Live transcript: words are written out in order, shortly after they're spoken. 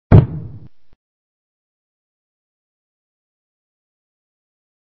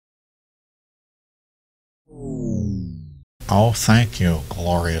Oh, thank you,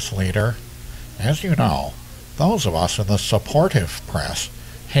 glorious leader. As you know, those of us in the supportive press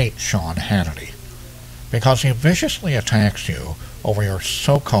hate Sean Hannity because he viciously attacks you over your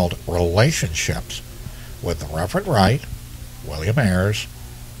so-called relationships with the Reverend Wright, William Ayers,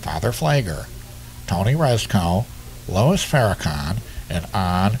 Father Flager, Tony Rezko, Louis Farrakhan, and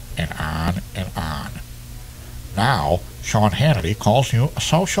on and on and on. Now, Sean Hannity calls you a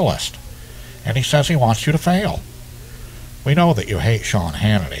socialist, and he says he wants you to fail. We know that you hate Sean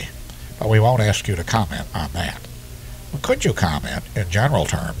Hannity, but we won't ask you to comment on that. But could you comment, in general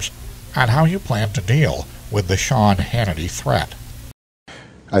terms, on how you plan to deal with the Sean Hannity threat?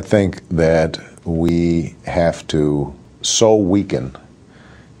 I think that we have to so weaken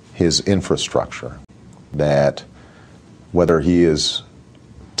his infrastructure that whether he is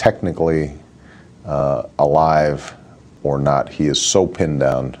technically alive or not, he is so pinned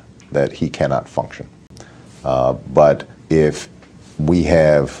down that he cannot function. But if we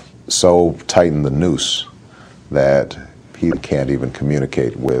have so tightened the noose that he can't even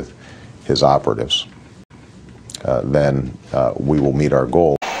communicate with his operatives, then we will meet our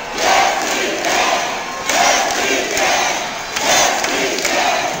goal.